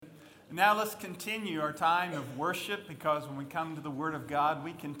Now let's continue our time of worship, because when we come to the Word of God,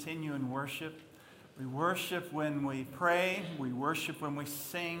 we continue in worship. We worship when we pray, we worship when we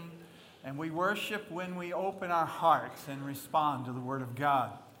sing, and we worship when we open our hearts and respond to the Word of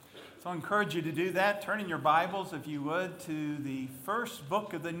God. So I encourage you to do that. Turn in your Bibles, if you would, to the first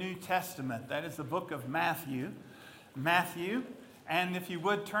book of the New Testament. That is the book of Matthew. And if you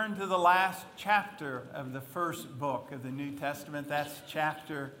would, turn to the last chapter of the first book of the New Testament. That's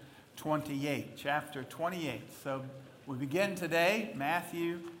chapter 28. Chapter 28. So we begin today,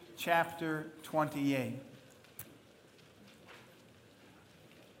 Matthew chapter 28.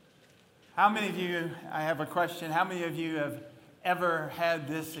 How many of you, I have a question, how many of you have ever had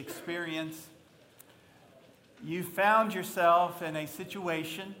this experience? You found yourself in a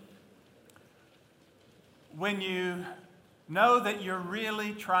situation when you know that you're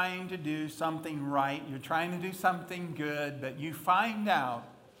really trying to do something right, you're trying to do something good, but you find out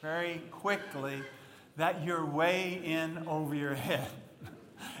very quickly that you're way in over your head.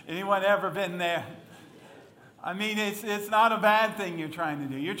 Anyone ever been there? I mean, it's not a bad thing you're trying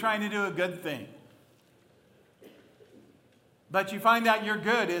to do. You're trying to do a good thing. But you find out your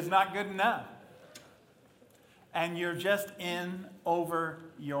good is not good enough. And you're just in over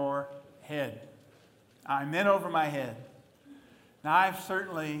your head. I'm in over my head. Now, I've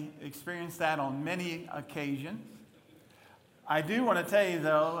certainly experienced that on many occasions. I do want to tell you,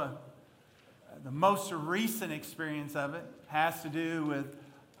 though, the most recent experience of it has to do with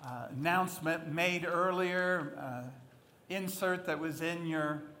announcement made earlier, insert that was in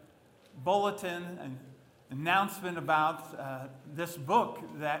your bulletin, an announcement about this book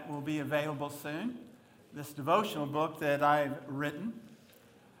that will be available soon, this devotional book that I've written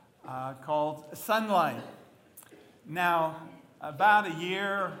called Sunlight. Now, about a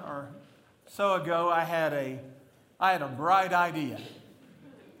year or so ago, I had a bright idea.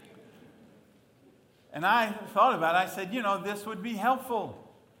 And I thought about it. I said, this would be helpful.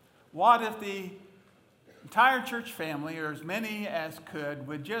 What if the entire church family, or as many as could,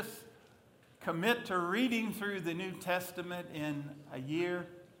 would just commit to reading through the New Testament in a year?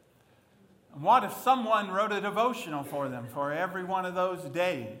 And what if someone wrote a devotional for them for every one of those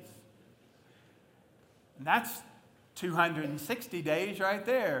days? And that's 260 days right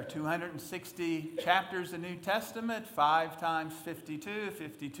there. 260 chapters of New Testament, 5 times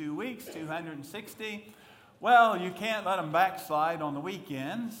 52 weeks, 260. Well, you can't let them backslide on the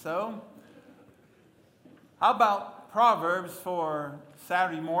weekend, so how about Proverbs for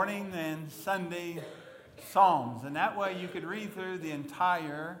Saturday morning and Sunday Psalms? And that way you could read through the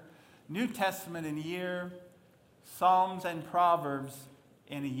entire New Testament in a year, Psalms and Proverbs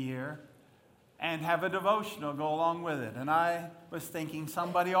in a year, and have a devotional go along with it. And I was thinking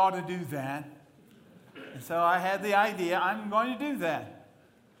somebody ought to do that. And so I had the idea, I'm going to do that.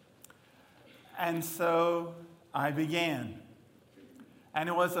 And so I began. And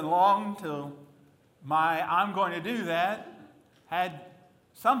it wasn't long till my I'm going to do that had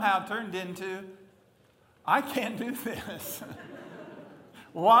somehow turned into, I can't do this.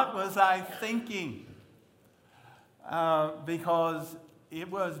 What was I thinking? Because it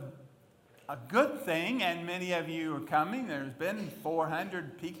was a good thing, and many of you are coming. There's been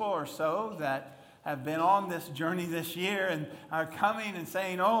 400 people or so that have been on this journey this year and are coming and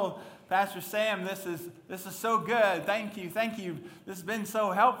saying, "Oh, Pastor Sam, this is so good. Thank you. This has been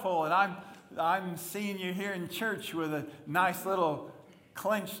so helpful." And I'm seeing you here in church with a nice little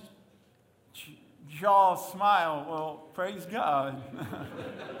clenched jaw smile. Well, praise God.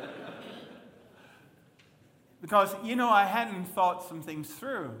 Because, I hadn't thought some things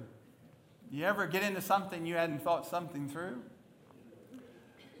through. You ever get into something you hadn't thought something through?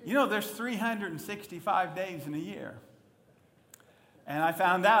 There's 365 days in a year. And I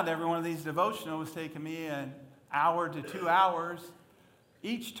found out every one of these devotionals was taking me an hour to 2 hours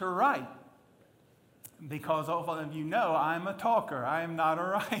each to write. Because all of you know I'm a talker. I am not a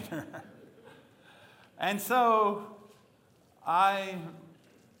writer. And so I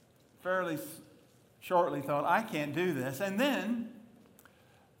fairly shortly thought, I can't do this. And then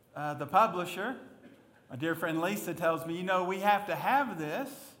the publisher, my dear friend Lisa, tells me, we have to have this.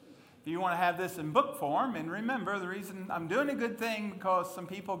 If you want to have this in book form, and remember, the reason I'm doing a good thing because some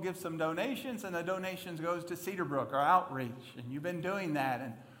people give some donations, and the donations goes to Cedarbrook, our outreach. And you've been doing that,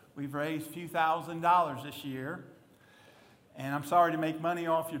 and we've raised a few $1,000s this year. And I'm sorry to make money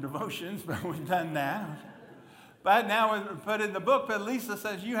off your devotions, but we've done that. But now we put in the book, but Lisa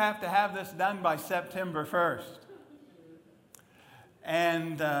says you have to have this done by September 1st.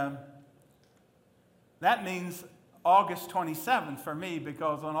 And that means August 27th for me,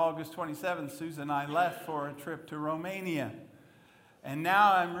 because on August 27th, Susan and I left for a trip to Romania. And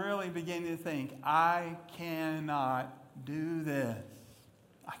now I'm really beginning to think, I cannot do this.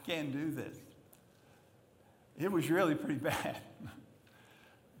 I can't do this. It was really pretty bad.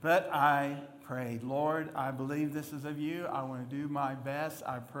 But I prayed, Lord, I believe this is of you. I want to do my best.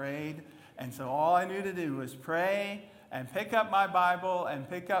 I prayed. And so all I knew to do was pray and pick up my Bible and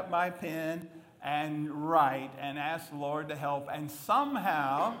pick up my pen and write and ask the Lord to help and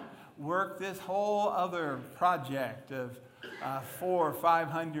somehow work this whole other project of 400 or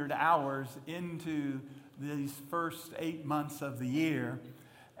 500 hours into these first 8 months of the year.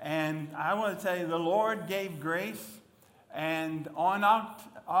 And I want to tell you, the Lord gave grace. And on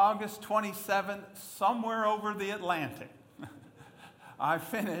August 27th, somewhere over the Atlantic, I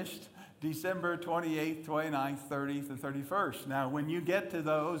finished December 28th, 29th, 30th, and 31st. Now, when you get to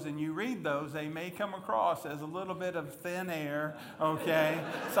those and you read those, they may come across as a little bit of thin air, okay?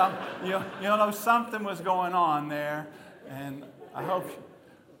 You'll know something was going on there, and I hope.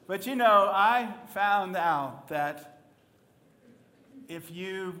 But I found out that if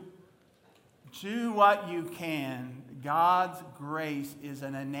you do what you can, God's grace is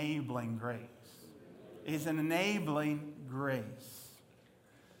an enabling grace. Is an enabling grace.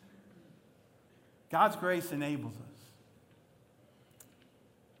 God's grace enables us.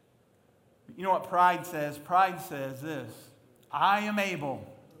 You know what pride says? Pride says this: I am able.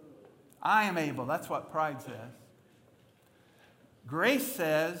 I am able. That's what pride says. Grace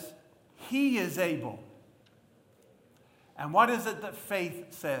says, He is able. And what is it that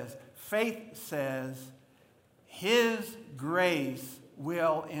faith says? Faith says, His grace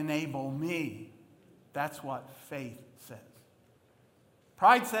will enable me. That's what faith says.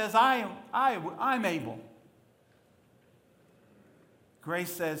 Pride says, I'm able.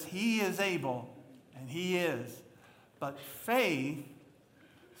 Grace says, He is able, and He is. But faith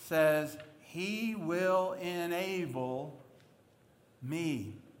says, He will enable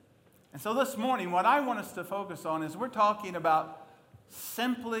me. And so this morning, what I want us to focus on is we're talking about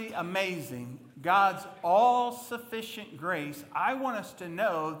simply amazing, God's all-sufficient grace. I want us to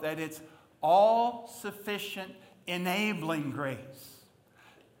know that it's all-sufficient enabling grace.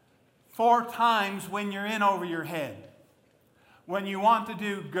 4 times when you're in over your head. When you want to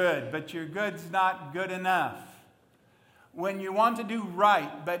do good, but your good's not good enough. When you want to do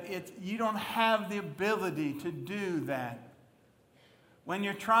right, but you don't have the ability to do that. When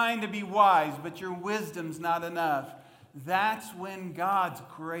you're trying to be wise, but your wisdom's not enough. That's when God's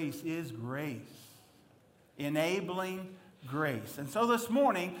grace is grace. Enabling grace. And so this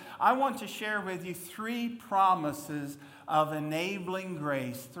morning, I want to share with you 3 promises of enabling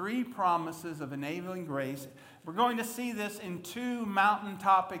grace. 3 promises of enabling grace. We're going to see this in 2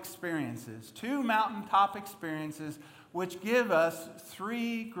 mountaintop experiences. 2 mountaintop experiences which give us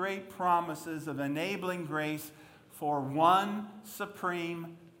 3 great promises of enabling grace for one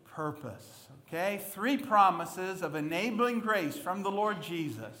supreme purpose. Okay? 3 promises of enabling grace from the Lord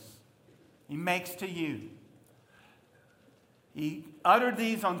Jesus He makes to you. He uttered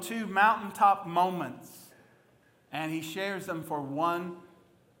these on 2 mountaintop moments, and He shares them for one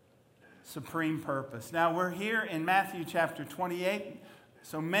supreme purpose. Now, we're here in Matthew chapter 28,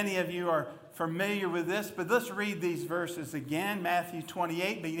 so many of you are familiar with this, but let's read these verses again. Matthew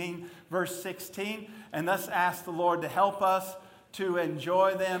 28, beginning verse 16, and let's ask the Lord to help us to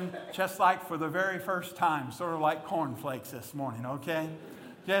enjoy them just like for the very first time, sort of like cornflakes this morning, okay?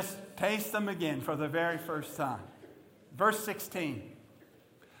 Just taste them again for the very first time. Verse 16.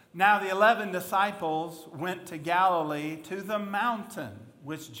 Now the 11 disciples went to Galilee to the mountain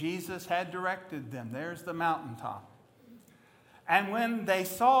which Jesus had directed them. There's the mountaintop. And when they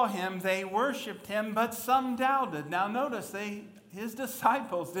saw Him, they worshiped Him, but some doubted. Now notice, His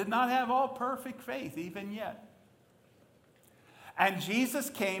disciples did not have all perfect faith even yet. And Jesus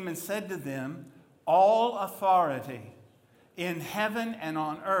came and said to them, all authority in heaven and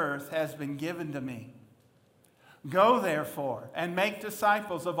on earth has been given to me. Go therefore and make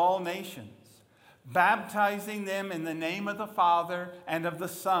disciples of all nations, baptizing them in the name of the Father and of the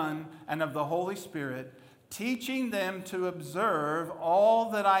Son and of the Holy Spirit, teaching them to observe all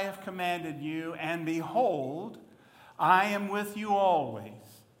that I have commanded you, and behold, I am with you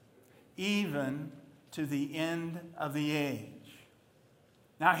always, even to the end of the age.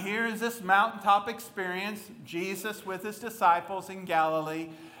 Now here is this mountaintop experience, Jesus with His disciples in Galilee,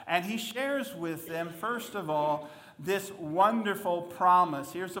 and He shares with them, first of all, this wonderful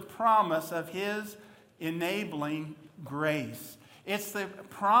promise. Here's a promise of His enabling grace. It's the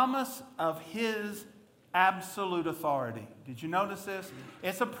promise of His absolute authority. Did you notice this?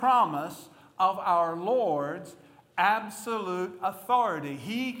 It's a promise of our Lord's absolute authority.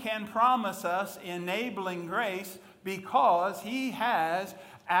 He can promise us enabling grace because he has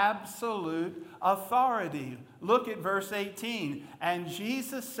absolute authority. Look at verse 18. And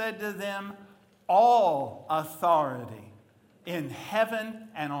Jesus said to them, all authority in heaven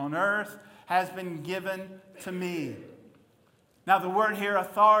and on earth has been given to me. Now, the word here,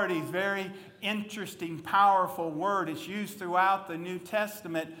 authority, is a very interesting, powerful word. It's used throughout the New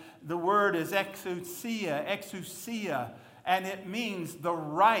Testament. The word is exousia, and it means the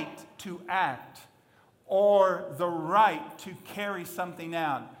right to act or the right to carry something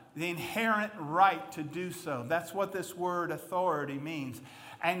out, the inherent right to do so. That's what this word authority means.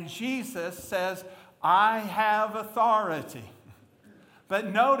 And Jesus says, I have authority.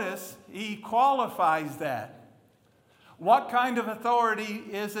 But notice, he qualifies that. What kind of authority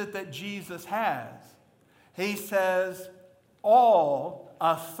is it that Jesus has? He says, all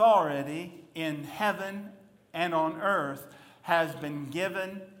authority in heaven and on earth has been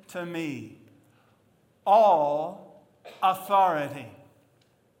given to me. All authority.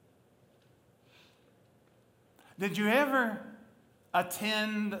 Did you ever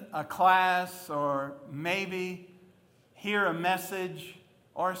attend a class or maybe hear a message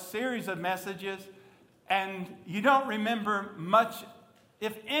or a series of messages and you don't remember much,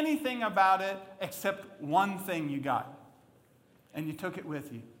 if anything, about it except one thing you got and you took it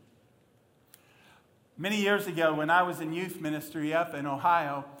with you? Many years ago, when I was in youth ministry up in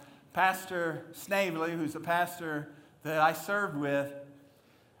Ohio, Pastor Snavely, who's a pastor that I served with,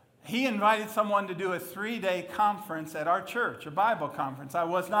 he invited someone to do a 3-day conference at our church, a Bible conference. I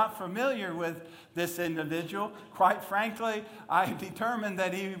was not familiar with this individual. Quite frankly, I determined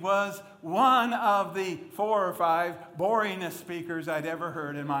that he was one of the 4 or 5 boringest speakers I'd ever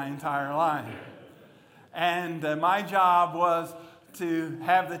heard in my entire life. And my job was to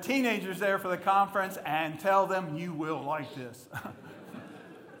have the teenagers there for the conference and tell them, you will like this.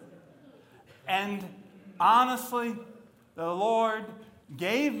 And honestly, the Lord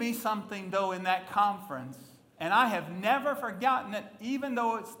gave me something, though, in that conference, and I have never forgotten it, even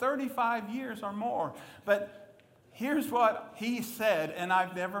though it's 35 years or more. But here's what he said, and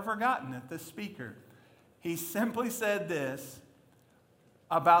I've never forgotten it, the speaker. He simply said this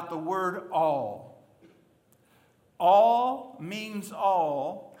about the word all. All means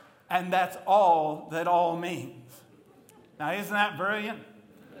all, and that's all that all means. Now, isn't that brilliant?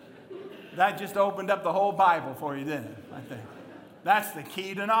 That just opened up the whole Bible for you, didn't it? I think. That's the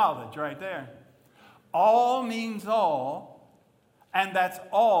key to knowledge right there. All means all, and that's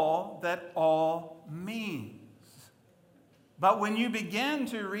all that all means. But when you begin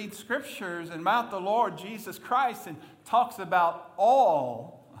to read scriptures and about the Lord Jesus Christ and talks about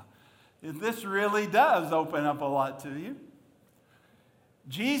all, this really does open up a lot to you.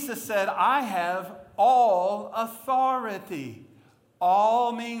 Jesus said, I have all authority.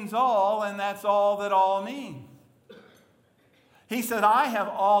 All means all, and that's all that all means. He said, I have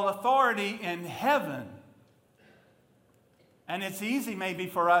all authority in heaven. And it's easy maybe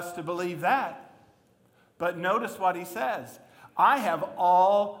for us to believe that. But notice what he says. I have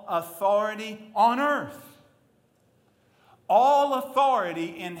all authority on earth. All authority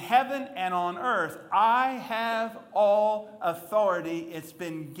in heaven and on earth. I have all authority. It's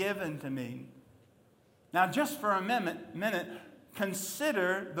been given to me. Now, just for a minute,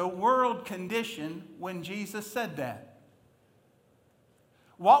 consider the world condition when Jesus said that.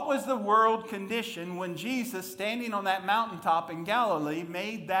 What was the world condition when Jesus, standing on that mountaintop in Galilee,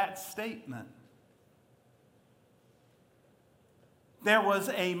 made that statement? There was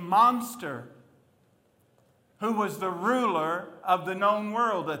a monster who was the ruler of the known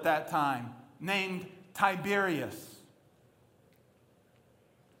world at that time, named Tiberius.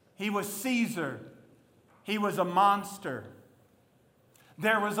 He was Caesar. He was a monster.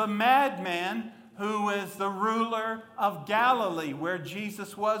 There was a madman who was the ruler of Galilee, where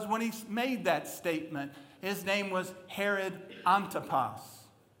Jesus was when he made that statement. His name was Herod Antipas.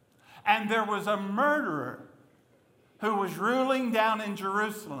 And there was a murderer who was ruling down in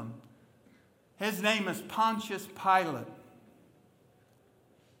Jerusalem. His name is Pontius Pilate.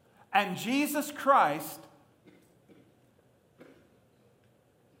 And Jesus Christ,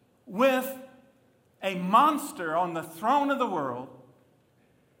 with a monster on the throne of the world,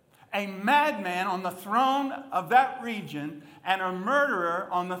 a madman on the throne of that region, and a murderer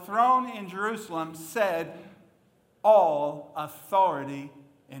on the throne in Jerusalem, said, all authority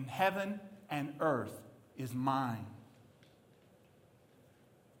in heaven and earth is mine.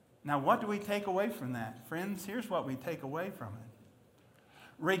 Now, what do we take away from that? Friends, here's what we take away from it.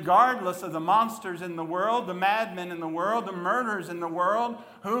 Regardless of the monsters in the world, the madmen in the world, the murderers in the world,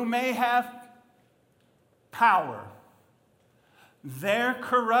 who may have power, their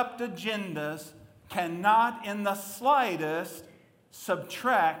corrupt agendas cannot in the slightest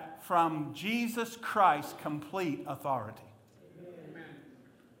subtract from Jesus Christ's complete authority.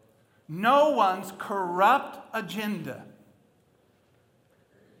 No one's corrupt agenda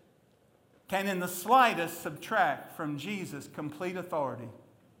can in the slightest subtract from Jesus' complete authority.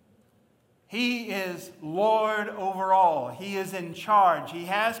 He is Lord over all. He is in charge. He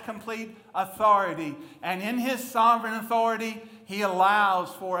has complete authority. And in His sovereign authority, He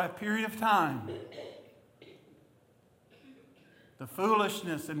allows for a period of time the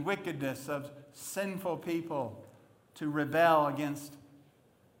foolishness and wickedness of sinful people to rebel against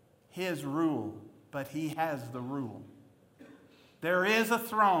His rule. But He has the rule. There is a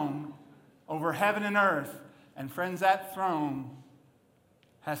throne over heaven and earth. And friends, that throne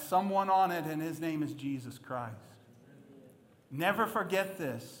has someone on it, and His name is Jesus Christ. Never forget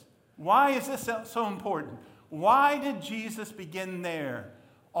this. Why is this so important? Why did Jesus begin there?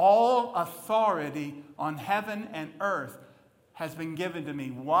 All authority on heaven and earth has been given to me.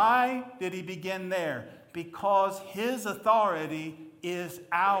 Why did He begin there? Because His authority is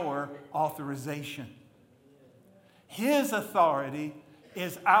our authorization. His authority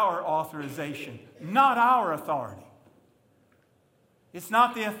is our authorization, not our authority. It's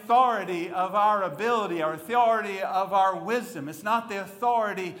not the authority of our ability or authority of our wisdom. It's not the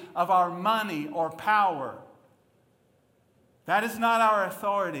authority of our money or power. That is not our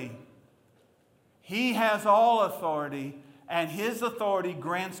authority. He has all authority, and His authority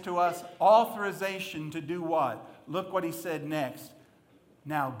grants to us authorization to do what? Look what He said next.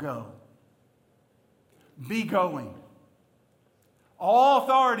 Now go. Be going. All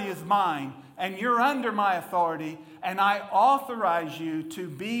authority is mine, and you're under my authority, and I authorize you to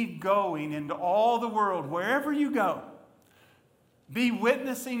be going into all the world, wherever you go. Be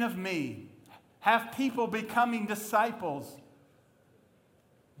witnessing of me. Have people becoming disciples.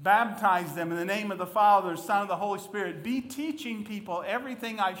 Baptize them in the name of the Father, Son, and the Holy Spirit. Be teaching people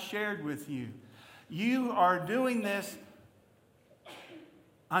everything I've shared with you. You are doing this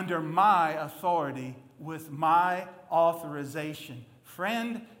under my authority with my authorization.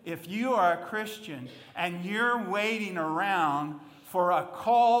 Friend, if you are a Christian and you're waiting around for a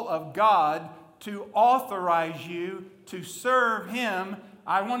call of God to authorize you to serve Him,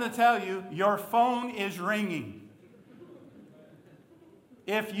 I want to tell you, your phone is ringing.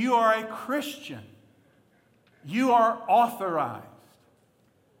 If you are a Christian, you are authorized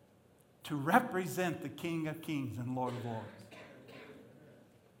to represent the King of Kings and Lord of Lords.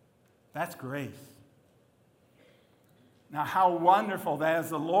 That's grace. Now, how wonderful that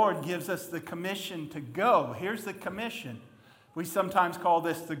as the Lord gives us the commission to go. Here's the commission. We sometimes call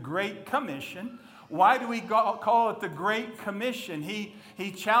this the Great Commission. Why do we call it the Great Commission?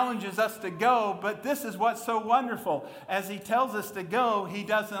 He challenges us to go, but this is what's so wonderful. As He tells us to go, He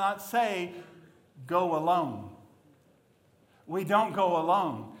does not say, go alone. We don't go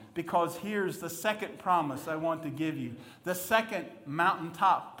alone, because here's the second promise I want to give you. The second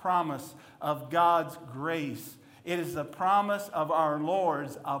mountaintop promise of God's grace. It is the promise of our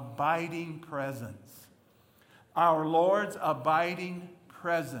Lord's abiding presence. Our Lord's abiding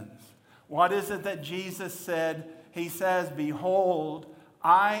presence. What is it that Jesus said? He says, behold,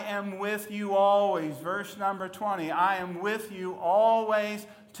 I am with you always. Verse number 20. I am with you always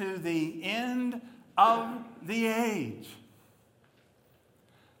to the end of the age.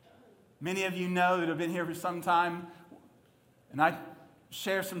 Many of you know that have been here for some time, and I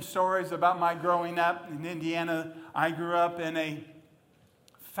share some stories about my growing up in Indiana. I grew up in a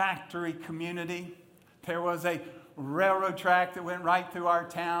factory community. There was a railroad track that went right through our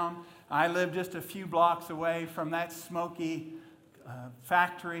town. I lived just a few blocks away from that smoky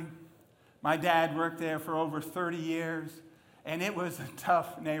factory. My dad worked there for over 30 years, and it was a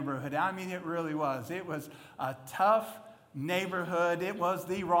tough neighborhood. I mean, it really was. It was a tough neighborhood. It was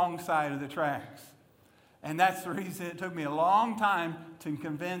the wrong side of the tracks. And that's the reason it took me a long time to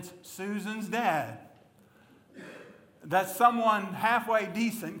convince Susan's dad that someone halfway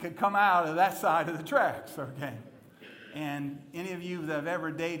decent could come out of that side of the tracks, okay? And any of you that have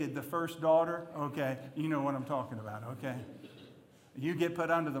ever dated the first daughter, okay, you know what I'm talking about, okay? You get put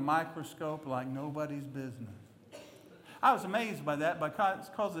under the microscope like nobody's business. I was amazed by that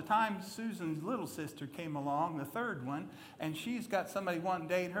because the time Susan's little sister came along, the third one, and she's got somebody wanting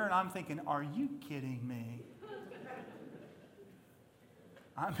to date her, and I'm thinking, are you kidding me?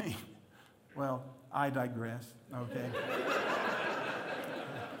 I mean, well, I digress, okay?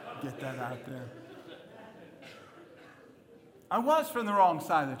 Get that out there. I was from the wrong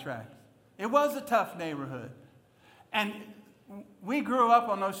side of the tracks. It was a tough neighborhood. And we grew up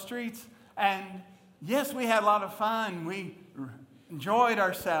on those streets, and yes, we had a lot of fun. We enjoyed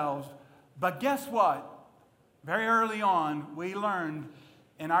ourselves. But guess what? Very early on, we learned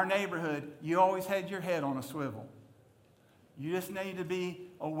in our neighborhood, you always had your head on a swivel. You just need to be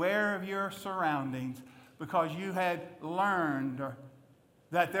aware of your surroundings because you had learned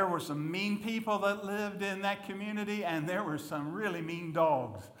that there were some mean people that lived in that community and there were some really mean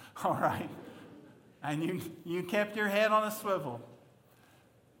dogs, all right? And you kept your head on a swivel.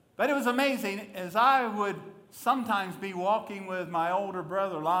 But it was amazing, as I would sometimes be walking with my older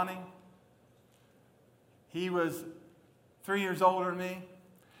brother, Lonnie. He was 3 years older than me.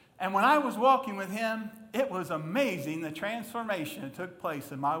 And when I was walking with him, it was amazing the transformation that took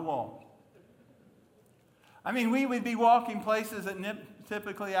place in my walk. I mean, we would be walking places that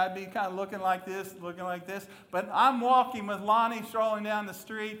typically I'd be kind of looking like this. But I'm walking with Lonnie strolling down the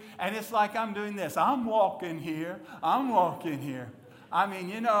street, and it's like I'm doing this. I'm walking here. I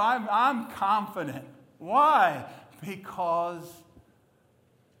mean, I'm confident. Why? Because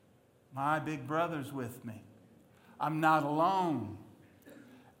my big brother's with me. I'm not alone.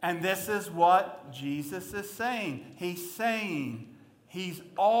 And this is what Jesus is saying. He's saying He's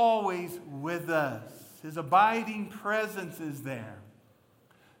always with us. His abiding presence is there.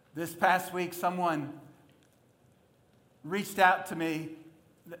 This past week, someone reached out to me.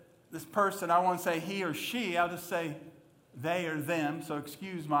 This person, I won't say he or she, I'll just say they or them, so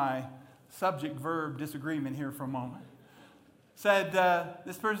excuse my subject-verb disagreement here for a moment.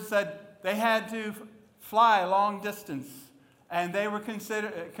 This person said they had to fly a long distance, and they were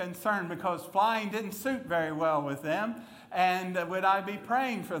concerned because flying didn't suit very well with them, and would I be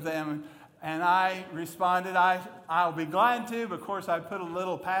praying for them? And I responded, I'll be glad to, but of course I put a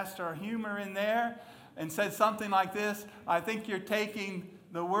little pastor humor in there and said something like this: I think you're taking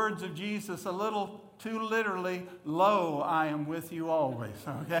the words of Jesus a little too literally. Lo, I am with you always,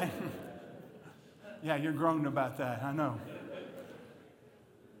 okay? Yeah, you're groaning about that, I know.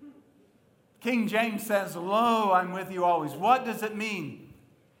 King James says, lo, I'm with you always. What does it mean?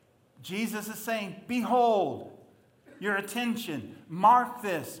 Jesus is saying, behold, your attention, mark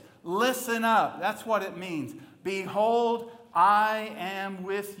this, listen up. That's what it means. Behold, I am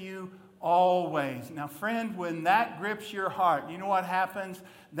with you always. Now, friend, when that grips your heart, you know what happens?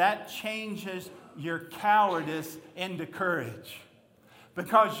 That changes your cowardice into courage.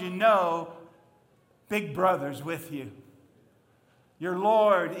 Because you know Big Brother's with you. Your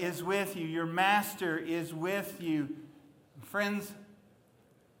Lord is with you. Your Master is with you. Friends,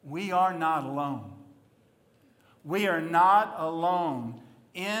 we are not alone. We are not alone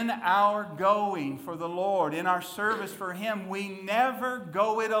in our going for the Lord, in our service for Him. We never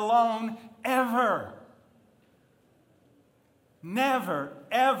go it alone, ever. Never,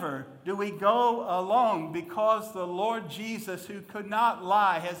 ever do we go alone, because the Lord Jesus, who could not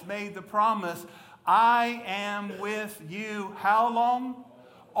lie, has made the promise, I am with you. How long?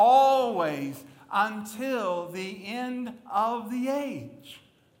 Always, until the end of the age.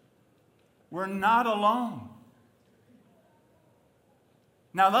 We're not alone.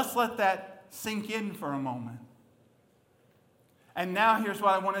 Now let's let that sink in for a moment. And now here's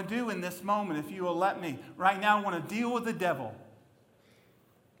what I want to do in this moment, if you will let me. Right now I want to deal with the devil.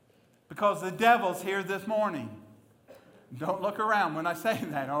 Because the devil's here this morning. Don't look around when I say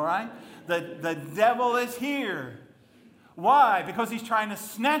that, all right? The devil is here. Why? Because he's trying to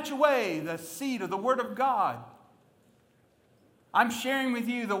snatch away the seed of the Word of God. I'm sharing with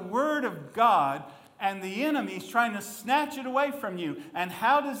you the Word of God, and the enemy is trying to snatch it away from you. And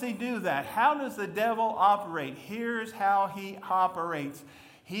how does he do that? How does the devil operate? Here's how he operates.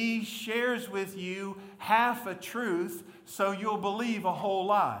 He shares with you half a truth so you'll believe a whole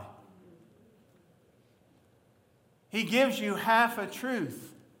lie. He gives you half a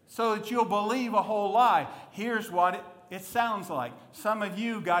truth so that you'll believe a whole lie. Here's what it sounds like. Some of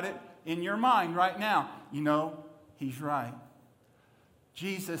you got it in your mind right now. You know, he's right.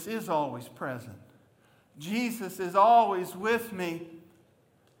 Jesus is always present. Jesus is always with me,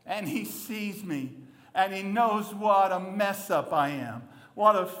 and He sees me, and He knows what a mess up I am,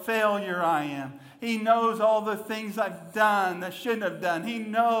 what a failure I am. He knows all the things I've done that I shouldn't have done. He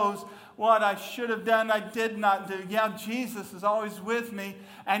knows what I should have done I did not do. Yeah, Jesus is always with me,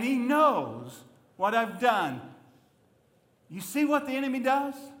 and He knows what I've done. You see what the enemy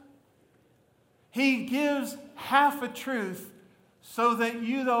does? He gives half a truth so that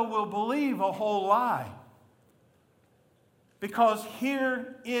you, though, will believe a whole lie. Because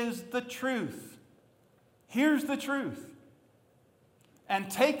here is the truth. Here's the truth. And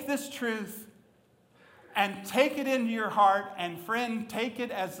take this truth and take it into your heart, and friend, take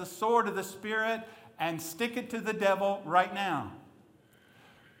it as the sword of the Spirit and stick it to the devil right now.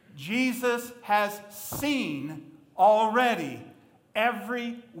 Jesus has seen already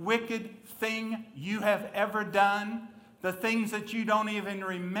every wicked thing you have ever done, the things that you don't even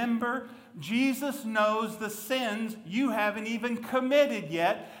remember. Jesus knows the sins you haven't even committed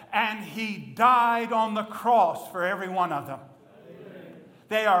yet, and he died on the cross for every one of them. Amen.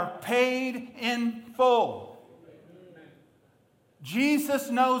 They are paid in full.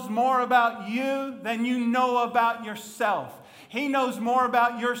 Jesus knows more about you than you know about yourself. He knows more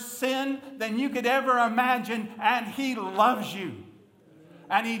about your sin than you could ever imagine, and he loves you.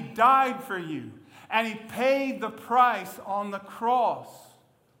 And he died for you, and he paid the price on the cross.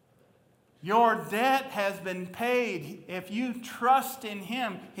 Your debt has been paid. If you trust in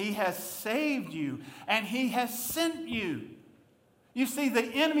him, he has saved you, and he has sent you. You see, the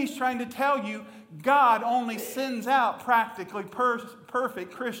enemy's trying to tell you God only sends out practically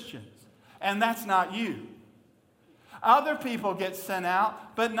perfect Christians, and that's not you. Other people get sent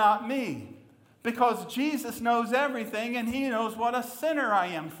out, but not me, because Jesus knows everything, and he knows what a sinner I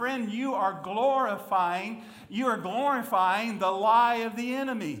am. Friend, you are glorifying the lie of the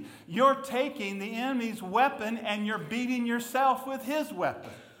enemy. You're taking the enemy's weapon and you're beating yourself with his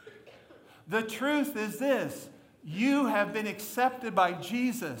weapon. The truth is this: you have been accepted by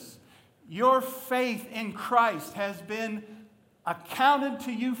Jesus. Your faith in Christ has been accounted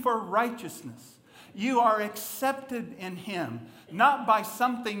to you for righteousness. You are accepted in him, not by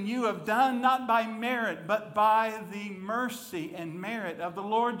something you have done, not by merit, but by the mercy and merit of the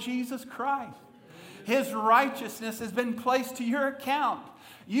Lord Jesus Christ. His righteousness has been placed to your account.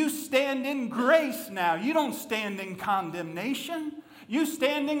 You stand in grace now. You don't stand in condemnation. You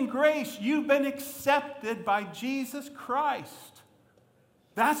stand in grace. You've been accepted by Jesus Christ.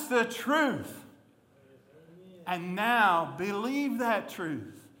 That's the truth. And now believe that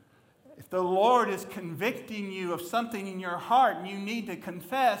truth. If the Lord is convicting you of something in your heart and you need to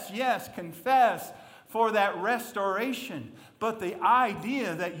confess, yes, confess for that restoration. But the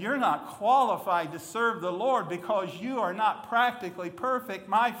idea that you're not qualified to serve the Lord because you are not practically perfect,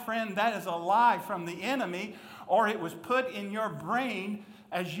 my friend, that is a lie from the enemy, or it was put in your brain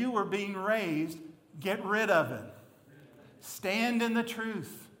as you were being raised. Get rid of it. Stand in the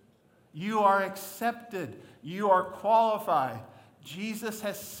truth. You are accepted. You are qualified. Jesus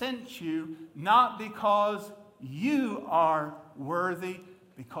has sent you not because you are worthy,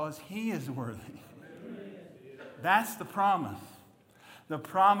 because he is worthy. That's the promise. The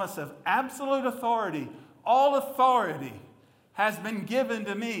promise of absolute authority. All authority has been given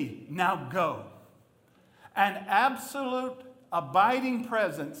to me. Now go. An absolute abiding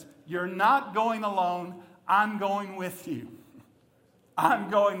presence. You're not going alone. I'm going with you. I'm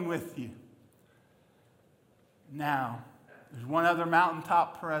going with you. Now, there's one other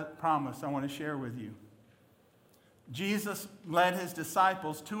mountaintop promise I want to share with you. Jesus led his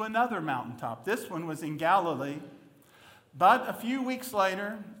disciples to another mountaintop. This one was in Galilee. But a few weeks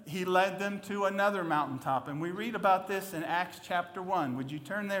later, he led them to another mountaintop. And we read about this in Acts chapter 1. Would you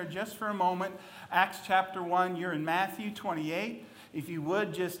turn there just for a moment? Acts chapter 1, you're in Matthew 28. If you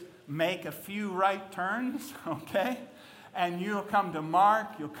would, just make a few right turns, okay? And you'll come to Mark,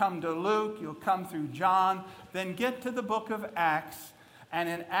 you'll come to Luke, you'll come through John, then get to the book of Acts. And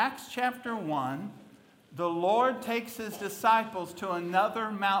in Acts chapter 1, the Lord takes his disciples to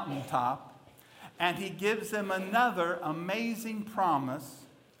another mountaintop, and he gives them another amazing promise,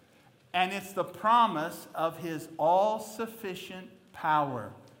 and it's the promise of his all-sufficient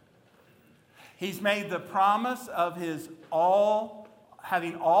power. He's made the promise of his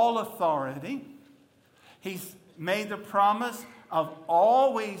having all authority. He's made the promise of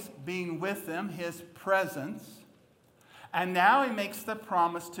always being with them, his presence. And now he makes the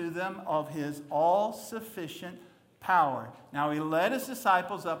promise to them of his all-sufficient power. Now he led his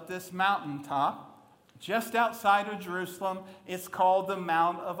disciples up this mountaintop just outside of Jerusalem. It's called the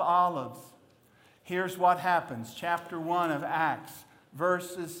Mount of Olives. Here's what happens. Chapter 1 of Acts,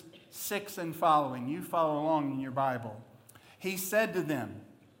 verses 6 and following. You follow along in your Bible. He said to them,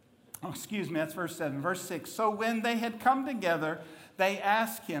 that's verse 7. Verse 6, so when they had come together, they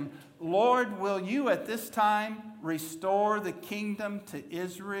asked him, Lord, will you at this time restore the kingdom to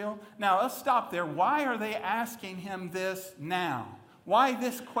Israel? Now, let's stop there. Why are they asking him this now? Why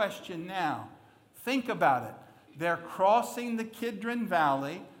this question now? Think about it. They're crossing the Kidron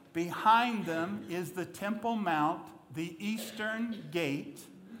Valley. Behind them is the Temple Mount, the eastern gate.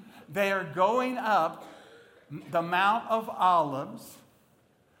 They are going up the Mount of Olives.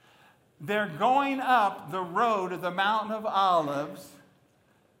 They're going up the road of the Mountain of Olives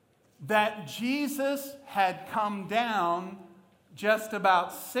that Jesus had come down just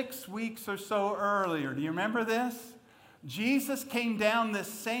about 6 weeks or so earlier. Do you remember this? Jesus came down this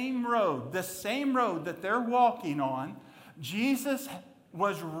same road that they're walking on, Jesus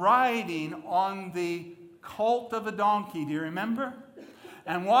was riding on the colt of a donkey. Do you remember?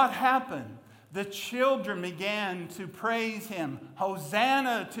 And what happened? The children began to praise him.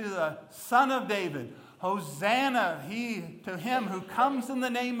 Hosanna to the Son of David. Hosanna to him who comes in the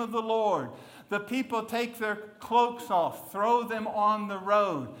name of the Lord. The people take their cloaks off, throw them on the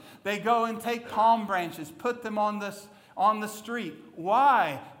road. They go and take palm branches, put them on the street.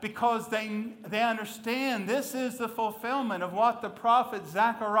 Why? Because they understand this is the fulfillment of what the prophet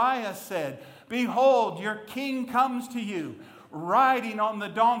Zechariah said. Behold, your king comes to you, riding on the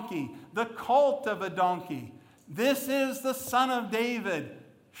donkey, the colt of a donkey. This is the Son of David,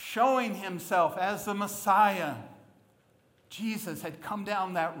 showing himself as the Messiah. Jesus had come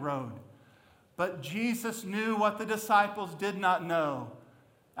down that road. But Jesus knew what the disciples did not know.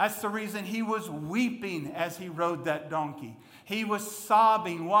 That's the reason he was weeping as he rode that donkey. He was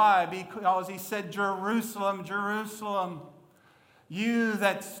sobbing. Why? Because he said, Jerusalem, Jerusalem, you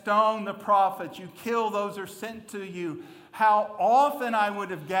that stone the prophets, you kill those who are sent to you. How often I would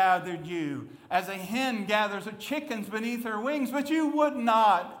have gathered you, as a hen gathers her chickens beneath her wings, but you would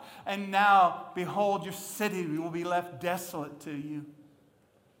not. And now, behold, your city will be left desolate to you.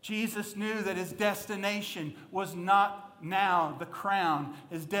 Jesus knew that his destination was not now the crown.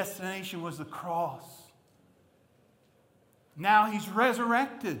 His destination was the cross. Now he's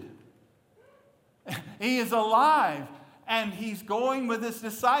resurrected. He is alive. And he's going with his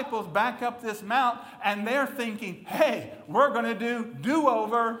disciples back up this mount. And they're thinking, hey, we're going to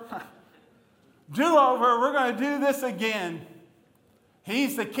do-over. Do-over. We're going to do this again.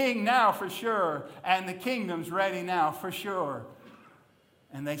 He's the king now for sure. And the kingdom's ready now for sure.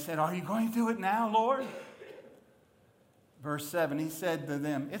 And they said, are you going to do it now, Lord? Verse 7, he said to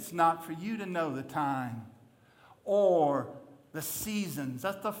them, it's not for you to know the time or the seasons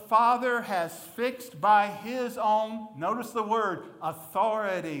that the Father has fixed by his own, notice the word,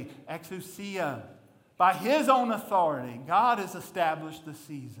 authority, exousia. By his own authority, God has established the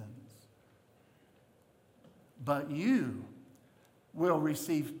seasons. But you will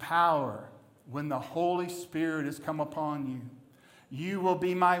receive power when the Holy Spirit has come upon you. You will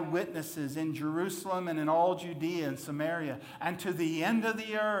be my witnesses in Jerusalem and in all Judea and Samaria and to the end of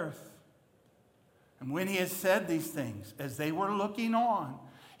the earth. And when he had said these things, as they were looking on,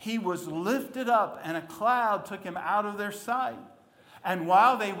 he was lifted up and a cloud took him out of their sight. And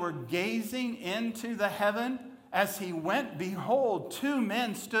while they were gazing into the heaven, as he went, behold, two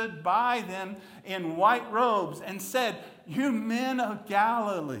men stood by them in white robes and said, you men of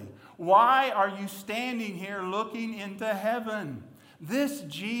Galilee, why are you standing here looking into heaven? This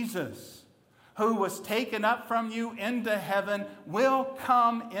Jesus, who was taken up from you into heaven, will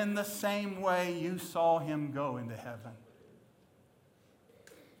come in the same way you saw him go into heaven.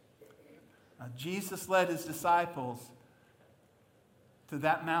 Now, Jesus led his disciples to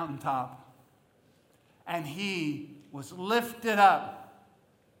that mountaintop, and he was lifted up,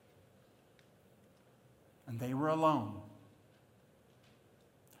 and they were alone.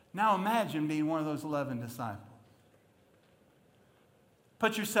 Now imagine being one of those 11 disciples.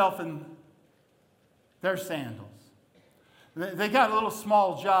 Put yourself in their sandals. They got a little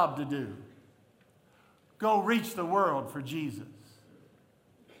small job to do. Go reach the world for Jesus.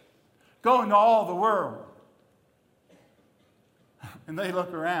 Go into all the world. And they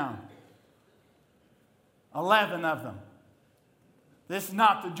look around. 11 of them. This is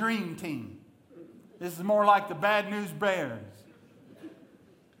not the dream team. This is more like the Bad News Bears.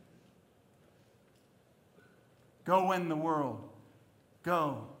 Go win the world.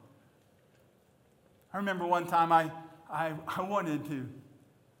 Go. I remember one time I wanted to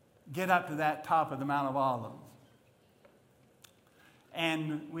get up to that top of the Mount of Olives.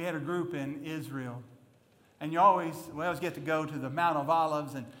 And we had a group in Israel. And we always get to go to the Mount of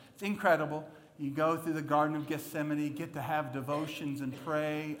Olives, and it's incredible. You go through the Garden of Gethsemane, get to have devotions and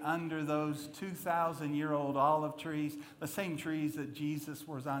pray under those 2,000-year-old olive trees, the same trees that Jesus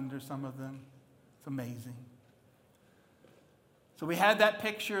was under, some of them. It's amazing. So we had that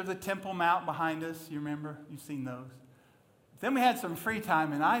picture of the Temple Mount behind us. You remember? You've seen those. Then we had some free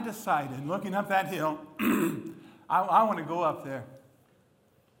time, and I decided, looking up that hill, I want to go up there.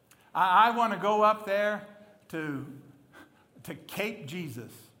 I want to go up there to Cape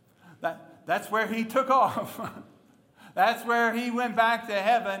Jesus. That's where he took off. That's where he went back to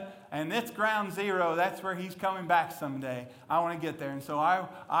heaven, and it's ground zero. That's where he's coming back someday. I want to get there. And so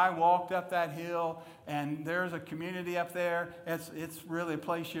I walked up that hill, and there's a community up there. It's really a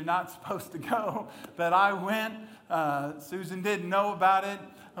place you're not supposed to go. But I went. Susan didn't know about it.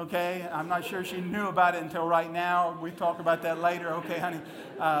 Okay, I'm not sure she knew about it until right now. We talk about that later. Okay, honey.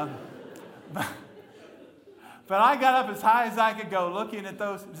 But I got up as high as I could go looking at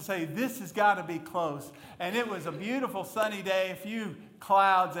those to say, this has got to be close. And it was a beautiful sunny day, a few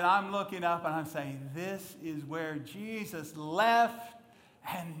clouds, and I'm looking up and I'm saying, this is where Jesus left,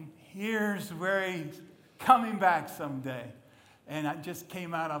 and here's where he's coming back someday. And it just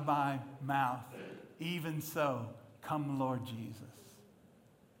came out of my mouth, even so, come Lord Jesus.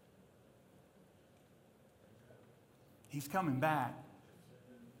 He's coming back.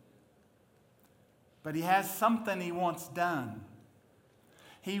 But he has something he wants done.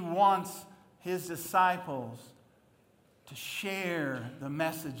 He wants his disciples to share the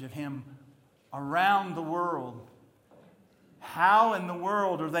message of him around the world. How in the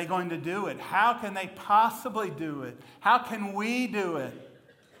world are they going to do it? How can they possibly do it? How can we do it?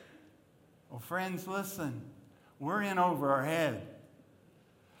 Well, friends, listen. We're in over our head.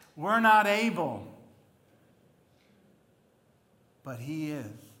 We're not able. But he is.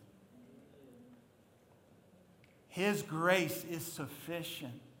 His grace is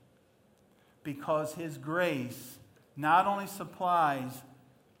sufficient because his grace not only supplies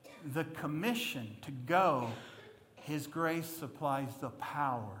the commission to go, his grace supplies the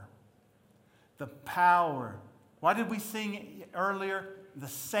power. The power. What did we sing earlier? The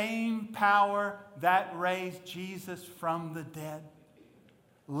same power that raised Jesus from the dead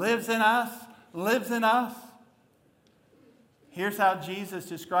lives in us, lives in us. Here's how Jesus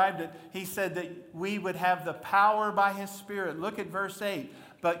described it. He said that we would have the power by his Spirit. Look at verse 8.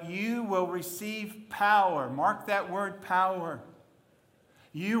 But you will receive power. Mark that word, power.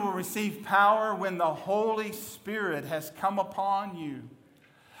 You will receive power when the Holy Spirit has come upon you.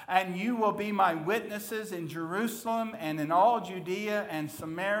 And you will be my witnesses in Jerusalem and in all Judea and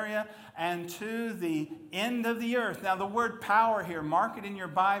Samaria and to the end of the earth. Now, the word power here, mark it in your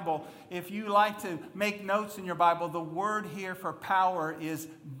Bible. If you like to make notes in your Bible, the word here for power is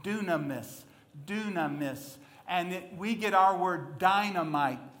dunamis. Dunamis. And we get our word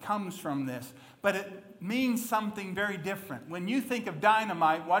dynamite, comes from this. But it means something very different. When you think of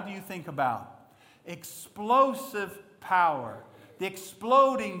dynamite, what do you think about? Explosive power. The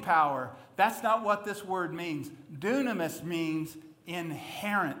exploding power. That's not what this word means. Dunamis means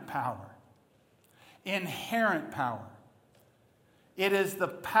inherent power. Inherent power. It is the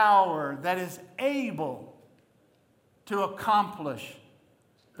power that is able to accomplish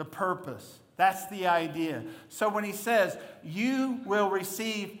the purpose. That's the idea. So when he says, you will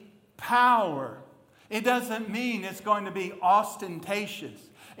receive power, it doesn't mean it's going to be ostentatious.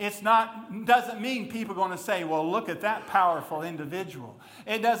 Doesn't mean people are going to say, well, look at that powerful individual.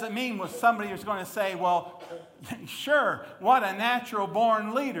 It doesn't mean somebody is going to say, well, sure, what a natural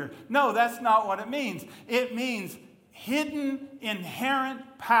born leader. No, that's not what it means. It means hidden,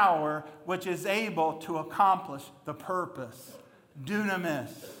 inherent power which is able to accomplish the purpose.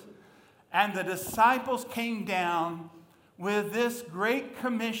 Dunamis. And the disciples came down with this great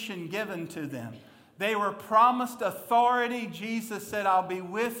commission given to them. They were promised authority. Jesus said, I'll be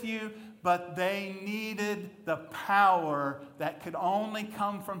with you. But they needed the power that could only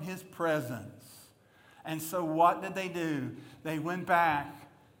come from his presence. And so what did they do? They went back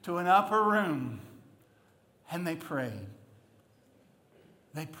to an upper room and they prayed.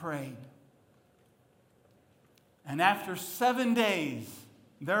 They prayed. And after 7 days,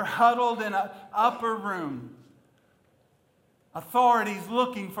 they're huddled in an upper room. Authorities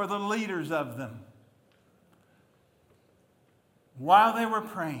looking for the leaders of them. While they were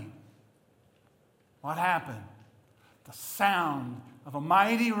praying, what happened? The sound of a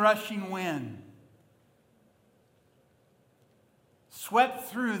mighty rushing wind swept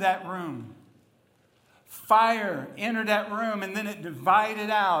through that room. Fire entered that room, and then it divided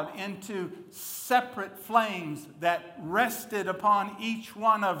out into separate flames that rested upon each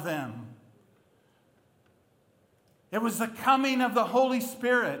one of them. It was the coming of the Holy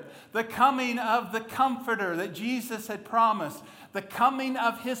Spirit, the coming of the Comforter that Jesus had promised, the coming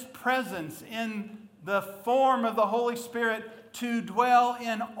of his presence in the form of the Holy Spirit to dwell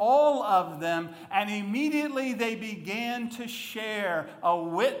in all of them. And immediately they began to share a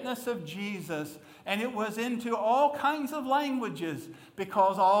witness of Jesus. And it was into all kinds of languages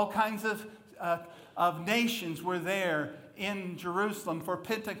because all kinds of nations were there in Jerusalem for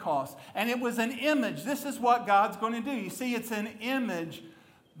Pentecost. And it was an image. This is what God's going to do. You see, it's an image.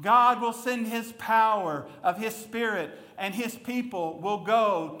 God will send his power of his Spirit, and his people will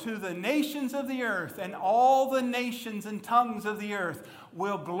go to the nations of the earth, and all the nations and tongues of the earth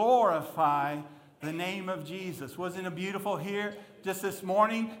will glorify the name of Jesus. Wasn't it beautiful here just this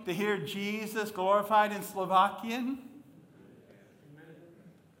morning to hear Jesus glorified in Slovakian?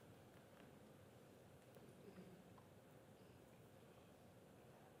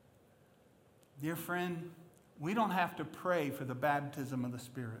 Dear friend, we don't have to pray for the baptism of the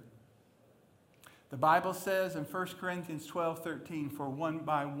Spirit. The Bible says in 1 Corinthians 12:13, for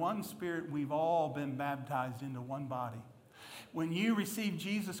by one Spirit we've all been baptized into one body. When you receive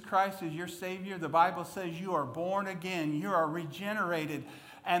Jesus Christ as your Savior, the Bible says you are born again, you are regenerated,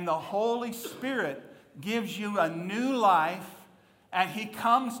 and the Holy Spirit gives you a new life, and He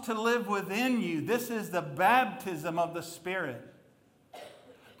comes to live within you. This is the baptism of the Spirit.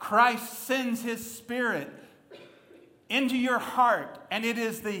 Christ sends His Spirit into your heart, and it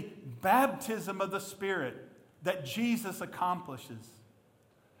is the baptism of the Spirit that Jesus accomplishes.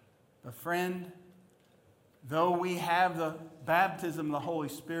 But friend, though we have the baptism of the Holy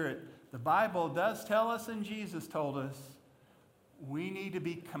Spirit, the Bible does tell us, and Jesus told us, we need to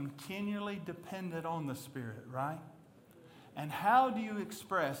be continually dependent on the Spirit, right? And how do you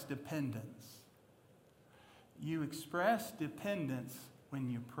express dependence? You express dependence when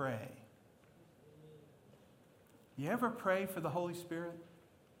you pray. You ever pray for the Holy Spirit?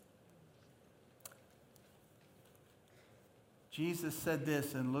 Jesus said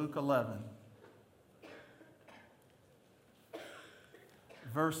this in Luke 11,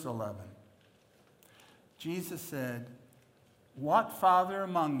 verse 11. Jesus said, what father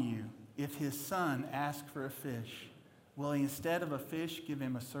among you, if his son asks for a fish, will he instead of a fish give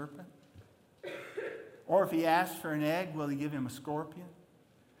him a serpent? Or if he asks for an egg, will he give him a scorpion?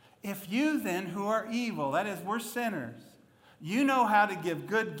 If you then, who are evil, that is, we're sinners, you know how to give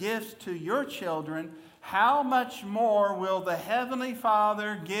good gifts to your children, how much more will the Heavenly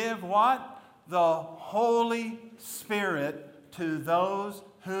Father give what? The Holy Spirit to those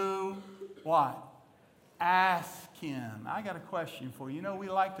who what? Ask Him. I got a question for you. You know, we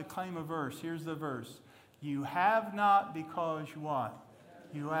like to claim a verse. Here's the verse. You have not because you what?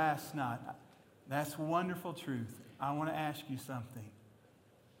 You ask not. That's wonderful truth. I want to ask you something.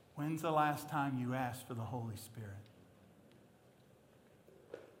 When's the last time you asked for the Holy Spirit?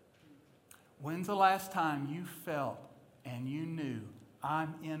 When's the last time you felt and you knew,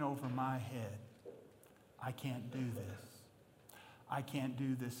 I'm in over my head. I can't do this. I can't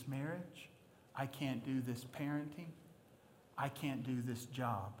do this marriage. I can't do this parenting. I can't do this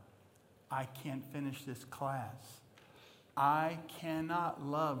job. I can't finish this class. I cannot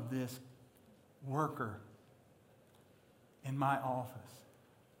love this worker in my office.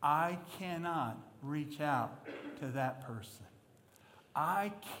 I cannot reach out to that person.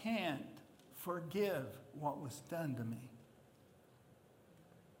 I can't forgive what was done to me.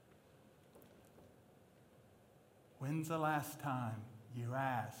 When's the last time you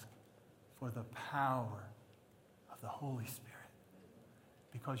asked for the power of the Holy Spirit?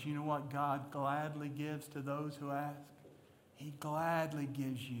 Because you know what God gladly gives to those who ask? He gladly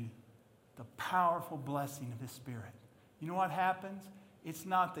gives you the powerful blessing of His Spirit. You know what happens? It's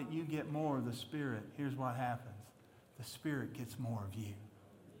not that you get more of the Spirit. Here's what happens. The Spirit gets more of you.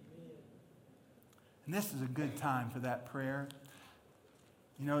 And this is a good time for that prayer.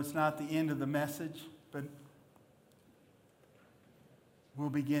 You know, it's not the end of the message, but we'll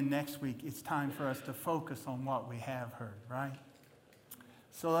begin next week. It's time for us to focus on what we have heard, right?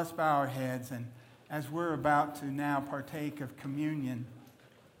 So let's bow our heads, and as we're about to now partake of communion,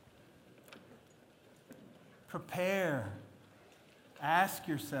 prepare. Ask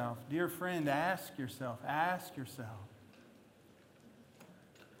yourself, dear friend, ask yourself.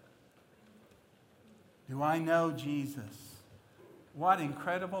 Do I know Jesus? What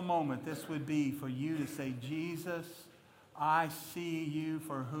incredible moment this would be for you to say, Jesus, I see you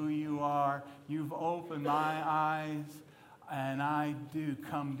for who you are. You've opened my eyes, and I do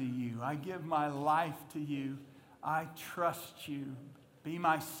come to you. I give my life to you. I trust you. Be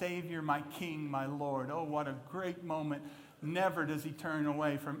my Savior, my King, my Lord. Oh, what a great moment. Never does He turn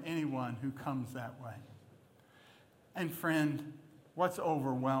away from anyone who comes that way. And friend, what's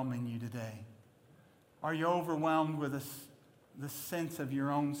overwhelming you today? Are you overwhelmed with the sense of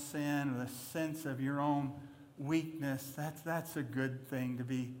your own sin or the sense of your own weakness? That's a good thing, to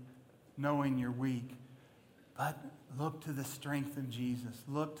be knowing you're weak. But look to the strength of Jesus.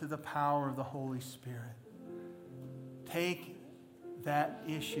 Look to the power of the Holy Spirit. Take that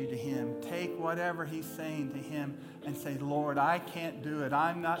issue to Him. Take whatever He's saying to Him and say, Lord, I can't do it.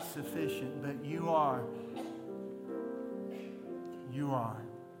 I'm not sufficient, but you are. You are.